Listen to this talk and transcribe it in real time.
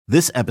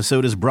This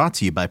episode is brought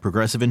to you by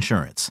Progressive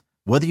Insurance.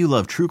 Whether you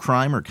love true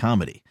crime or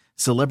comedy,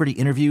 celebrity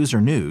interviews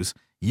or news,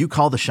 you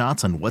call the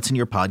shots on what's in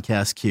your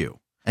podcast queue.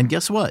 And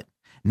guess what?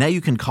 Now you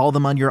can call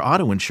them on your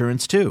auto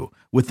insurance too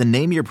with the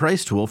Name Your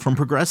Price tool from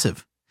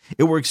Progressive.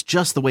 It works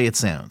just the way it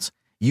sounds.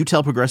 You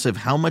tell Progressive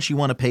how much you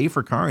want to pay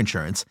for car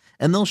insurance,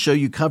 and they'll show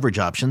you coverage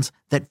options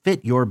that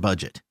fit your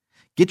budget.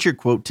 Get your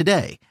quote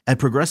today at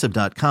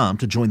Progressive.com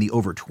to join the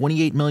over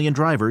 28 million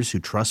drivers who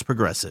trust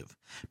Progressive.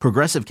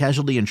 Progressive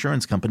Casualty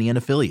Insurance Company and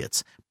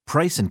Affiliates.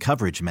 Price and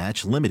coverage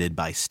match limited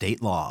by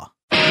state law.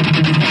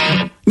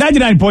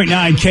 99.9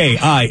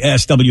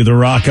 KISW, the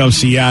Rock of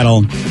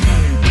Seattle.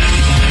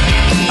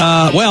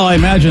 Well, I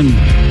imagine,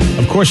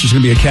 of course, there's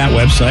going to be a cat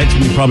website. There's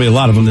going to be probably a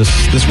lot of them.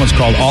 This one's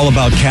called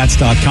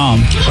allaboutcats.com.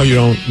 Oh, you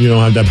don't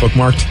have that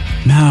bookmarked?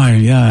 No,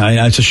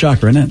 yeah, it's a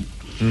shocker, isn't it?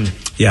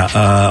 Yeah,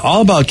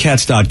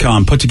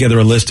 allaboutcats.com put together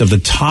a list of the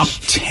top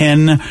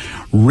 10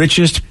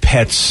 richest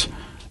pets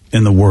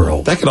in the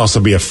world. That could also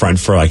be a front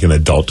for like an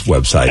adult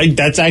website.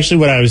 That's actually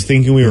what I was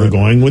thinking we were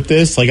going with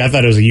this. Like, I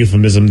thought it was a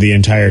euphemism the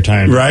entire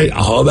time. Right?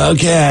 All about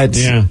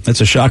cats. Yeah. That's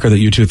a shocker that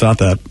you two thought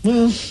that.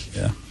 Well,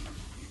 Yeah.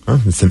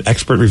 It's an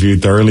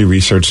expert-reviewed, thoroughly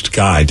researched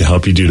guide to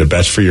help you do the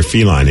best for your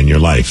feline in your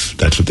life.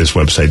 That's what this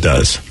website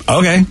does.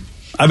 Okay.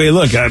 I mean,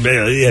 look,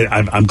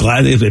 I'm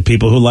glad that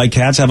people who like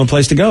cats have a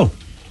place to go.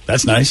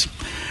 That's nice.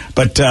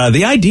 But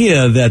the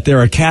idea that there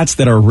are cats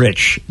that are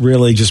rich,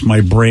 really just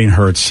my brain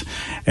hurts.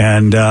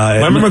 And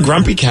I remember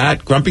Grumpy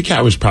Cat. Grumpy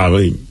Cat was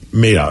probably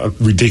made a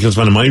ridiculous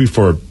amount of money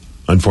before,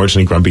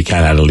 unfortunately, Grumpy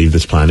Cat had to leave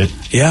this planet.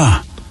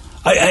 Yeah.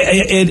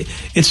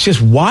 It's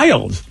just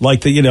wild.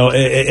 Like,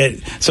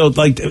 this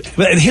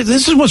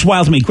is what's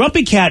wild to me.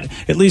 Grumpy Cat,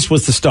 at least,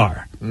 was the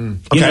star. Okay.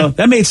 You know,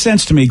 that made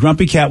sense to me.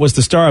 Grumpy Cat was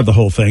the star of the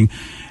whole thing.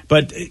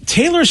 But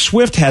Taylor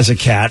Swift has a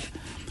cat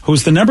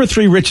who's the number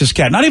 3 richest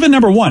cat. Not even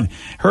number 1.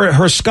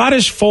 Her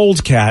Scottish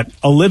fold cat,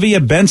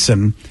 Olivia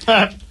Benson.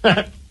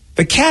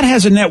 The cat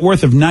has a net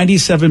worth of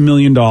 $97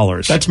 million.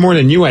 That's more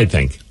than you, I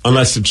think,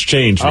 unless it's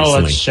changed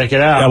recently. let's check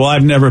it out. Yeah, well,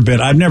 I've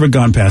never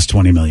gone past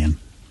 20 million.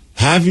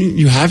 Have you?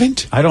 You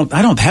haven't? I don't.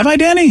 Have I,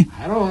 Danny?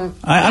 I don't.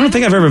 I don't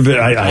think I've ever been.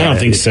 I don't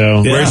think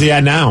so. Yeah. Where's he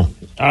at now?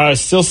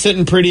 Still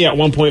sitting pretty at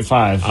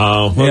 1.5.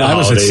 Oh, Yeah, I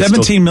was at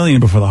 17 million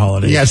before the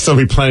holidays. Yeah, still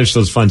replenish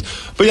those funds.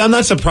 But yeah, I'm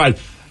not surprised.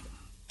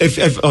 If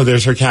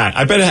there's her cat.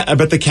 I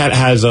bet the cat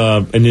has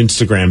an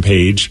Instagram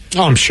page.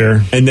 Oh, I'm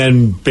sure. And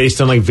then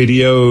based on like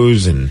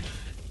videos and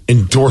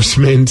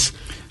endorsements,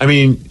 I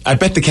mean, I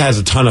bet the cat has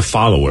a ton of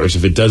followers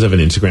if it does have an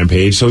Instagram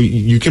page. So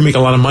you can make a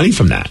lot of money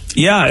from that.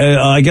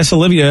 Yeah, I guess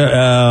Olivia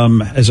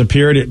has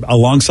appeared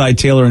alongside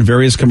Taylor in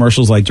various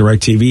commercials like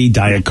DirecTV,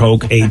 Diet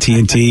Coke,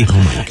 AT&T, Oh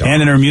my God.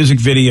 and in her music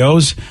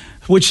videos.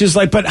 Which is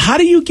like, but how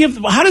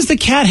does the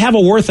cat have a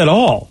worth at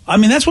all? I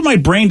mean, that's what my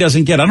brain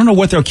doesn't get. I don't know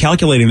what they're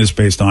calculating this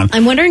based on.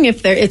 I'm wondering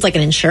if it's like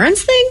an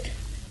insurance thing?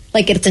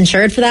 Like it's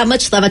insured for that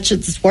much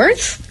it's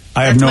worth?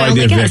 I have no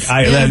idea, Vic.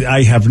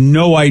 I have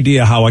no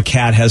idea how a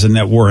cat has a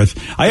net worth.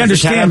 I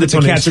understand that the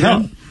cat's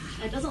help.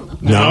 It doesn't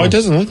look No, it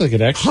doesn't look like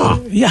it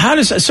actually. Yeah, how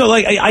does so?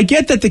 Like, I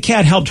get that the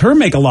cat helped her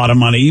make a lot of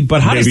money,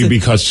 but how Maybe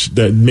does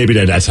maybe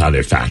that's how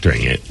they're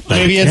factoring it.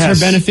 Maybe it's Yes.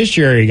 her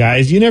beneficiary,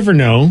 guys. You never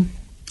know.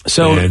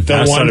 so? And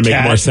that's one starting to make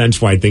cat. more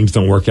sense why things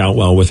don't work out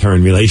well with her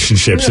in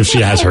relationships if she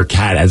has her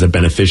cat as a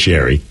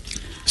beneficiary.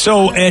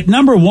 So at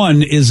number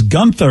 1 is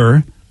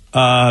Gunther,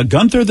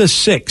 Gunther the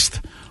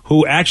Sixth,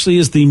 who actually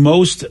is the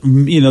most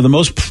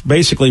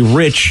basically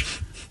rich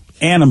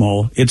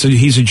animal.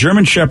 He's a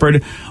German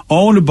Shepherd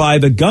owned by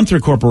the Gunther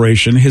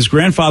Corporation. His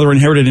grandfather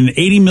inherited an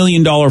 $80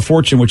 million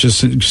fortune, which has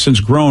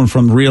since grown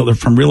from real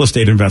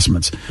estate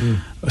investments.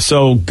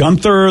 So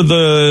Gunther,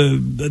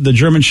 the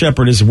German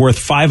Shepherd, is worth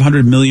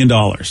 $500 million.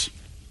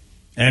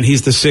 And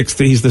he's the sixth.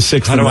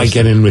 How do I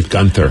get in with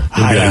Gunther? And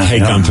be like, hey,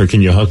 Gunther,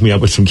 can you hook me up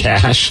with some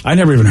cash? I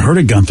never even heard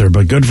of Gunther,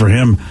 but good for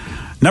him.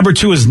 Number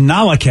 2 is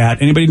Nala Cat.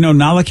 Anybody know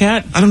Nala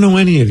Cat? I don't know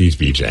any of these,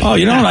 BJ. Oh,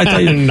 you know what? I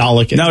thought you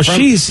Nala Cat. Now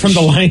she's from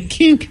The Lion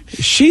King.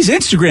 She's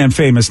Instagram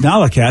famous,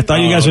 Nala Cat. Thought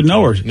you guys would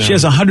know her. No. She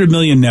has $100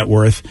 million net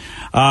worth,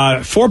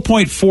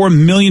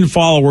 4.4 million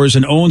followers,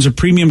 and owns a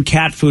premium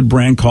cat food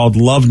brand called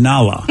Love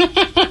Nala.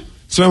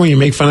 So when you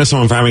make fun of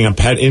someone for having a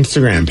pet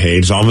Instagram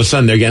page, all of a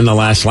sudden they're getting the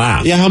last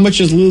laugh. Yeah, how much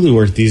is Lulu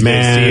worth these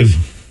Man. days,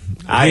 Steve?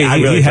 I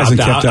He really hasn't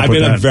dropped kept out. up I've with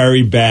been that. a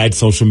very bad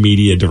social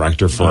media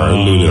director for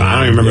Lulu.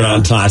 I don't remember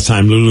the last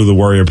time Lulu the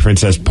Warrior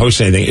Princess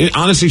posted anything.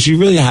 Honestly, she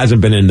really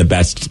hasn't been in the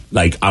best,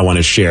 like, I want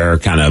to share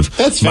kind of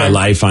That's my fair.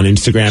 life on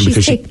Instagram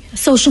because take a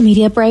social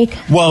media break.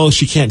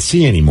 she can't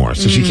see anymore.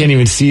 So she can't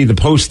even see the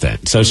post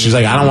then. So she's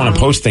like, I don't want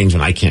to post things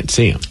when I can't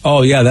see them.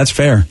 Oh, yeah, that's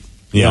fair.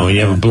 You know, when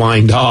you have a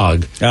blind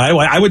dog.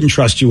 I wouldn't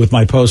trust you with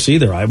my posts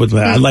either. I'd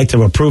like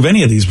to approve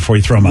any of these before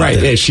you throw them out Right.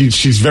 there. Yeah,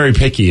 she's very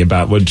picky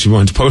about what she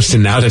wants posted.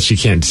 Now that she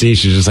can't see,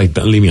 she's just like,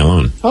 leave me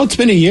alone. Oh, it's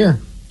been a year.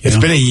 It's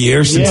been a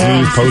year since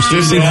Lulu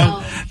posted. See,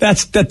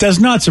 that does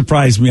not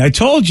surprise me. I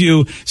told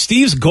you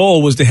Steve's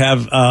goal was to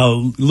have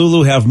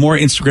Lulu have more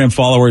Instagram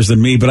followers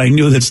than me, but I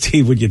knew that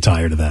Steve would get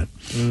tired of that.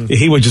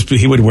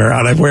 he would wear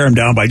out. I'd wear him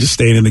down by just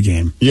staying in the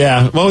game.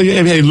 Yeah. Well,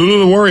 hey, Lulu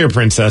the Warrior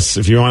Princess,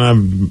 if you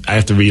want to, I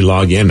have to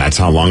re-log in. That's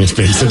how long it's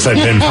been since I've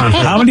been on.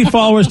 How many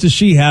followers does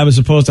she have as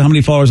opposed to how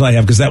many followers I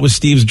have? Because that was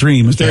Steve's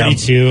dream. Was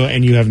 32,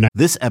 and you have 9.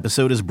 This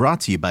episode is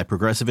brought to you by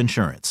Progressive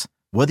Insurance.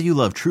 Whether you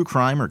love true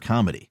crime or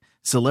comedy,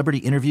 celebrity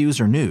interviews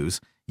or news,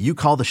 you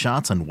call the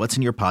shots on what's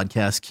in your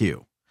podcast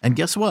queue. And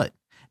guess what?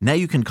 Now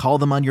you can call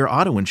them on your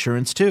auto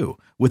insurance too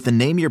with the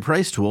Name Your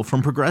Price tool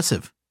from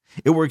Progressive.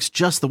 It works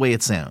just the way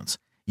it sounds.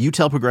 You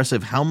tell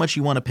Progressive how much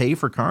you want to pay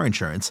for car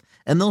insurance,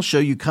 and they'll show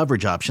you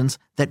coverage options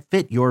that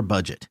fit your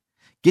budget.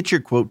 Get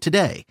your quote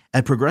today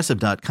at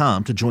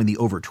Progressive.com to join the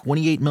over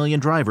 28 million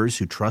drivers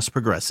who trust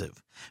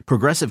Progressive.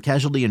 Progressive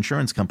Casualty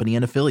Insurance Company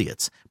and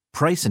Affiliates.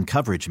 Price and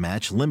coverage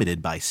match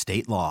limited by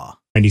state law.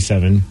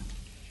 97.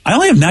 I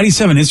only have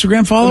 97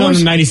 Instagram followers?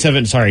 No,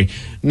 97, sorry.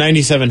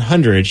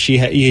 9,700. She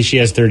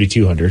has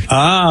 3,200.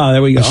 Ah,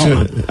 there we go.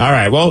 All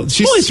right, well,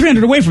 she's only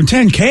 300 away from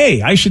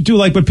 10K. I should do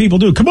like what people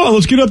do. Come on,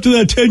 let's get up to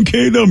that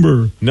 10K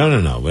number.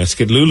 No. Let's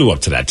get Lulu up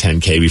to that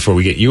 10K before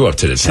we get you up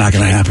to the 10K. It's not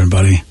going to happen,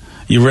 buddy.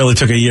 You really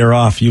took a year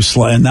off.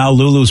 And now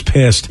Lulu's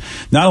pissed.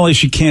 Not only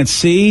she can't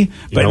see,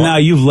 but now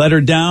you've let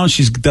her down.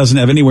 She doesn't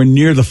have anywhere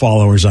near the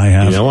followers I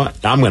have. You know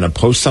what? I'm going to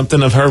post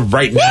something of her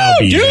right now,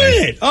 BJ. Do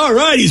it! All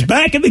right, he's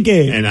back in the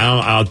game. And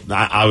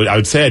I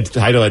would say I'd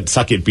title it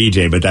Suck It,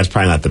 BJ, but that's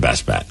probably not the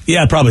best bet.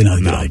 Yeah, probably not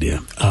a good idea.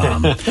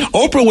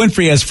 Oprah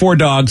Winfrey has 4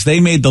 dogs. They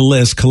made the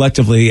list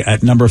collectively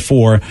at number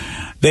 4.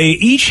 They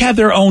each have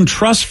their own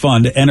trust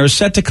fund and are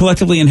set to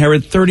collectively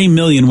inherit $30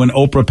 million when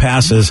Oprah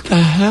passes. What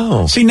the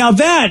hell? See, now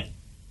that...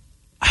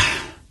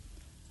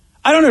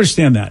 I don't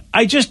understand that.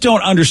 I just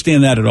don't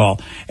understand that at all.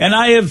 And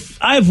I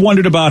have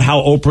wondered about how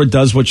Oprah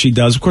does what she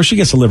does. Of course, she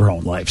gets to live her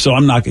own life. So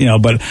I'm not,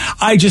 but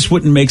I just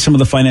wouldn't make some of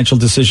the financial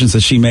decisions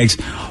that she makes.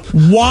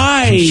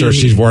 Why? I'm sure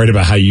she's worried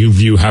about how you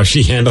view how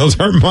she handles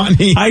her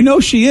money. I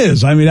know she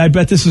is. I mean, I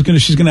bet she's going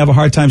to have a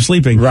hard time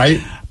sleeping.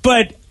 Right.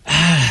 But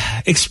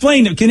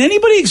can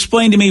anybody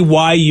explain to me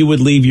why you would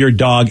leave your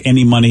dog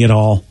any money at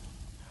all?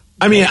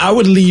 I mean, I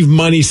would leave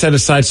money set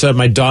aside so that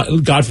my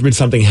dog, God forbid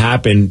something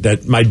happened,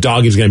 that my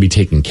dog is going to be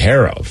taken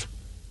care of.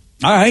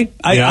 All right.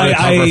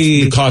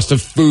 The cost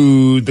of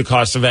food, the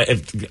cost of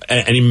if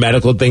any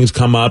medical things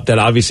come up that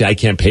obviously I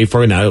can't pay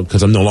for now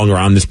because I'm no longer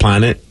on this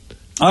planet.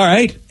 All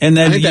right, and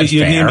then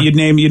you'd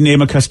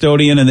name a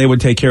custodian, and they would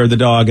take care of the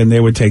dog, and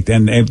they would take care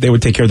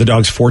of the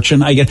dog's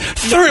fortune. I get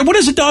what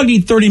does a dog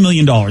need $30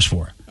 million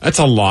for? That's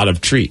a lot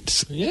of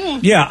treats.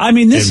 Yeah. I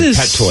mean, this is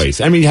pet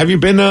toys. I mean, have you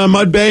been to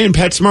Mud Bay and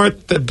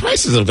PetSmart? The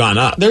prices have gone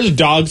up. There's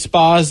dog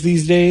spas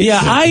these days. Yeah,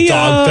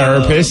 dog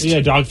therapist. Yeah,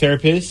 dog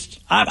therapist.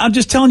 I'm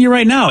just telling you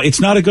right now, it's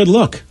not a good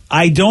look.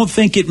 I don't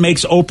think it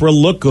makes Oprah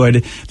look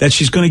good that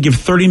she's going to give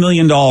 $30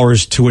 million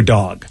to a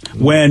dog.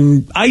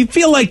 When I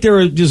feel like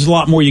there's a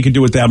lot more you could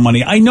do with that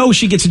money. I know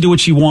she gets to do what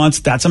she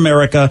wants. That's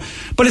America.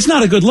 But it's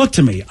not a good look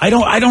to me. I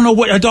don't know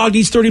what a dog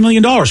needs $30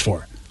 million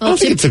for. I don't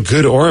think it's a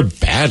good or a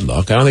bad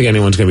look. I don't think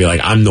anyone's going to be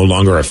like, I'm no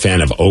longer a fan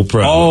of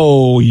Oprah.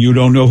 Oh, you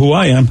don't know who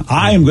I am.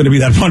 I am going to be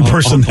that one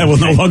person that will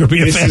no longer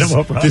be a fan of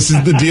Oprah. This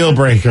is the deal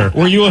breaker.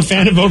 Were you a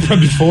fan of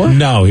Oprah before?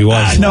 No, he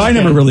wasn't. No, I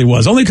never really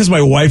was. Only because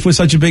my wife was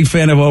such a big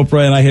fan of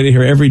Oprah, and I had to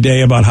hear every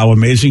day about how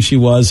amazing she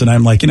was. And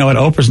I'm like, you know what?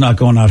 Oprah's not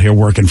going out here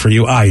working for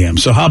you. I am.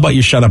 So how about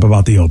you shut up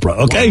about the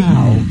Oprah, okay?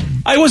 Wow.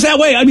 I was that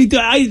way. I mean,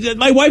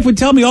 my wife would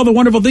tell me all the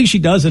wonderful things she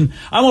does, and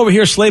I'm over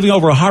here slaving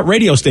over a hot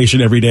radio station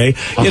every day.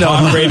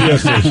 Hot radio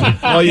station.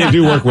 Well, you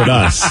do work with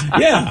us.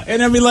 Yeah,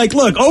 and I mean, like,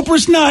 look,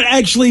 Oprah's not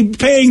actually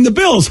paying the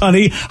bills,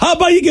 honey. How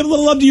about you give a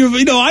little love to your,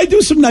 I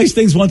do some nice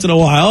things once in a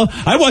while.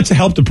 I want to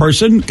help the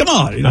person. Come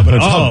on.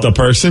 Help the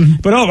person.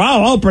 But,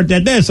 Oprah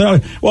did this.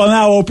 Well,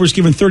 now Oprah's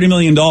giving $30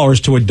 million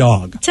to a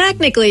dog.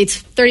 Technically,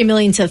 it's $30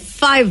 million to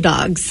 5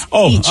 dogs.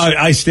 Oh, each.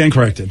 I stand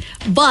corrected.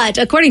 But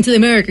according to the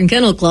American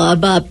Kennel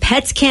Club,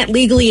 pets can't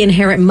legally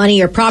inherit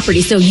money or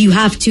property, so you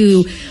have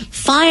to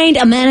find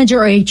a manager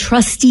or a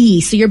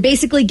trustee. So you're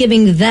basically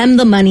giving them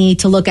the money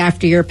to look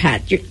after your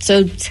pet.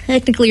 So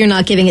technically, you're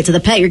not giving it to the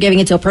pet. You're giving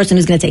it to a person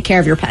who's going to take care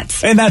of your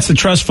pets. And that's the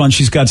trust fund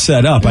she's got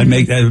set up.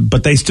 Mm-hmm.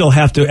 But they still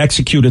have to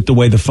execute it the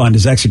way the fund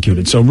is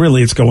executed. So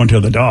really, it's going to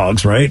the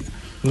dogs, right?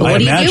 But what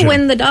do you do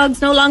when the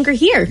dog's no longer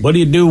here? What do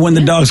you do when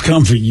the dogs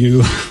come for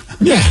you?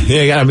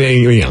 Yeah. I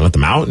mean, let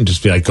them out and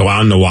just be like, go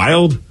out in the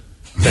wild.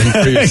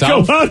 Then for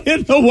yourself. Go out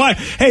in the wild.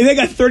 Hey, they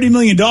got $30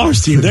 million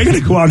to you. They're going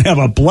to go out and have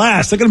a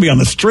blast. They're going to be on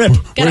the strip.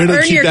 Where do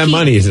they keep that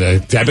money? Is it a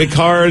debit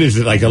card? Is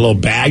it like a little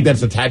bag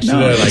that's attached to a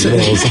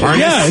little harness?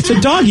 Yeah, it's a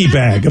doggy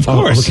bag, of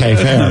course. Okay,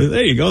 fair.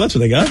 There you go. That's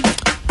what they got.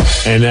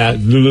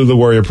 And Lulu the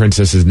Warrior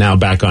Princess is now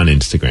back on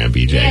Instagram,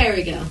 BJ. There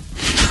we go.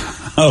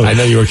 Oh, I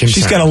know you were concerned.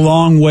 She's got a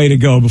long way to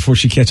go before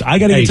she catches. I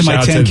got to get to my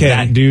 10K. Shout out to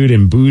that dude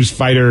and Booze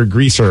Fighter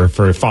Greaser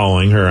for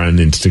following her on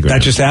Instagram.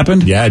 That just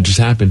happened? Yeah, it just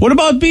happened. What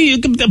about B?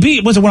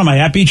 Was it one of my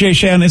at BJ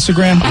Shea on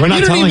Instagram? We're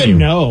not telling you. You don't even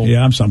know.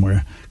 Yeah, I'm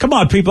somewhere. Come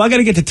on, people. I got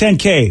to get to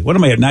 10K. What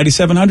am I at?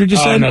 9,700? You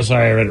said? Oh no,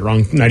 sorry, I read it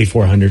wrong.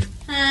 9,400.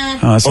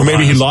 Or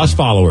maybe he lost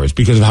followers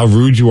because of how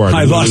rude you are.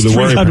 I lost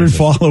 300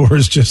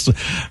 followers.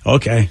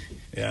 Okay.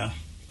 Yeah.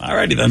 All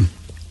righty then.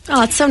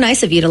 Oh, it's so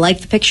nice of you to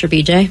like the picture,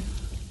 BJ.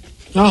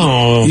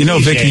 Oh, you know,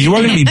 Vicky, you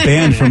are going to be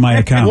banned from my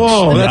account.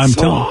 Whoa, that's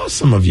so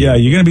awesome of you. Yeah,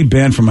 you're going to be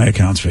banned from my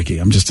accounts, Vicky.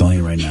 I'm just telling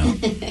you right now.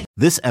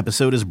 This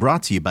episode is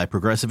brought to you by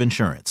Progressive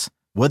Insurance.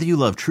 Whether you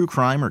love true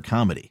crime or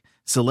comedy,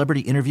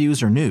 celebrity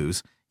interviews or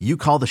news, you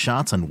call the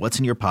shots on what's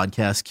in your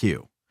podcast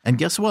queue. And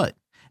guess what?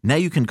 Now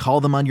you can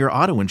call them on your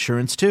auto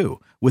insurance too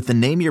with the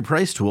Name Your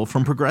Price tool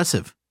from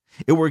Progressive.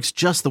 It works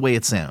just the way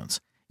it sounds.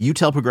 You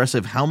tell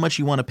Progressive how much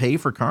you want to pay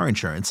for car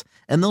insurance,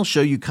 and they'll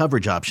show you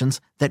coverage options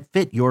that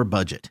fit your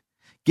budget.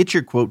 Get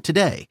your quote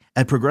today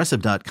at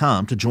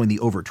Progressive.com to join the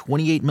over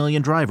 28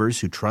 million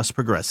drivers who trust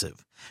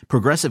Progressive.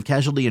 Progressive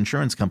Casualty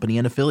Insurance Company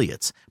and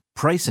Affiliates.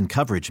 Price and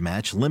coverage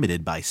match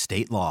limited by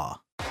state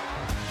law.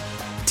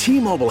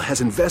 T-Mobile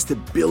has invested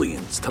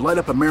billions to light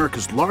up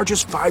America's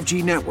largest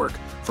 5G network,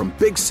 from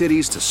big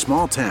cities to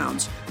small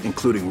towns,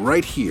 including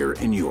right here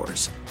in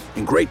yours.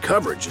 And great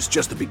coverage is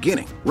just the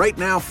beginning. Right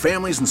now,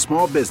 families and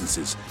small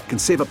businesses can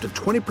save up to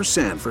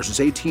 20% versus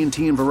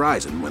AT&T and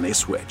Verizon when they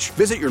switch.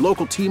 Visit your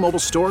local T-Mobile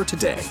store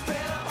today.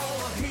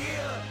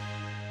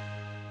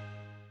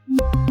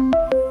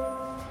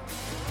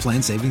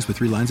 Plan savings with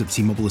 3 lines of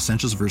T-Mobile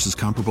Essentials versus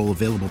comparable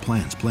available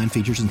plans. Plan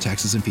features and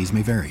taxes and fees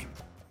may vary.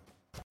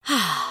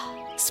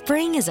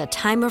 Spring is a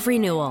time of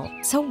renewal,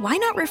 so why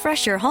not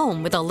refresh your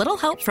home with a little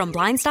help from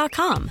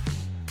Blinds.com?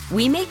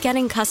 We make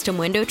getting custom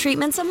window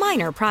treatments a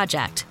minor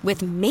project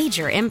with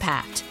major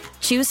impact.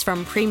 Choose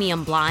from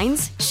premium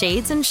blinds,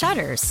 shades, and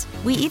shutters.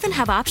 We even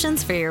have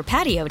options for your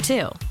patio,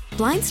 too.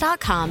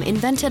 Blinds.com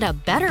invented a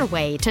better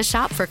way to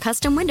shop for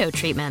custom window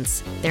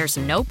treatments. There's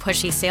no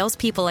pushy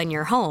salespeople in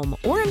your home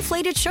or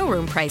inflated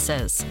showroom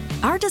prices.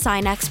 Our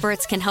design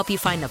experts can help you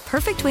find the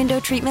perfect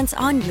window treatments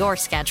on your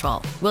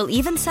schedule. We'll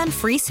even send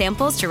free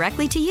samples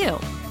directly to you.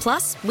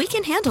 Plus, we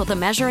can handle the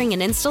measuring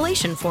and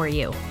installation for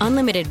you.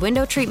 Unlimited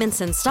window treatments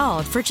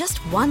installed for just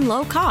one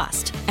low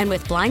cost. And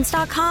with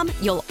Blinds.com,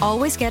 you'll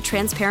always get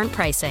transparent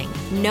pricing.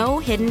 No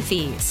hidden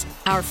fees.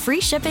 Our free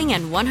shipping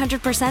and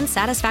 100%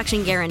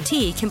 satisfaction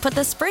guarantee can put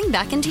the spring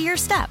back into your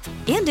step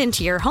and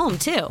into your home,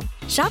 too.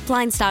 Shop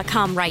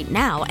Blinds.com right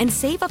now and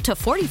save up to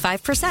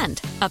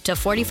 45%. Up to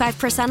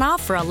 45%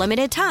 off for a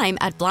limited time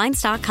at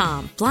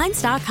Blinds.com.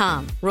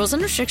 Blinds.com. Rules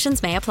and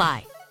restrictions may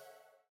apply.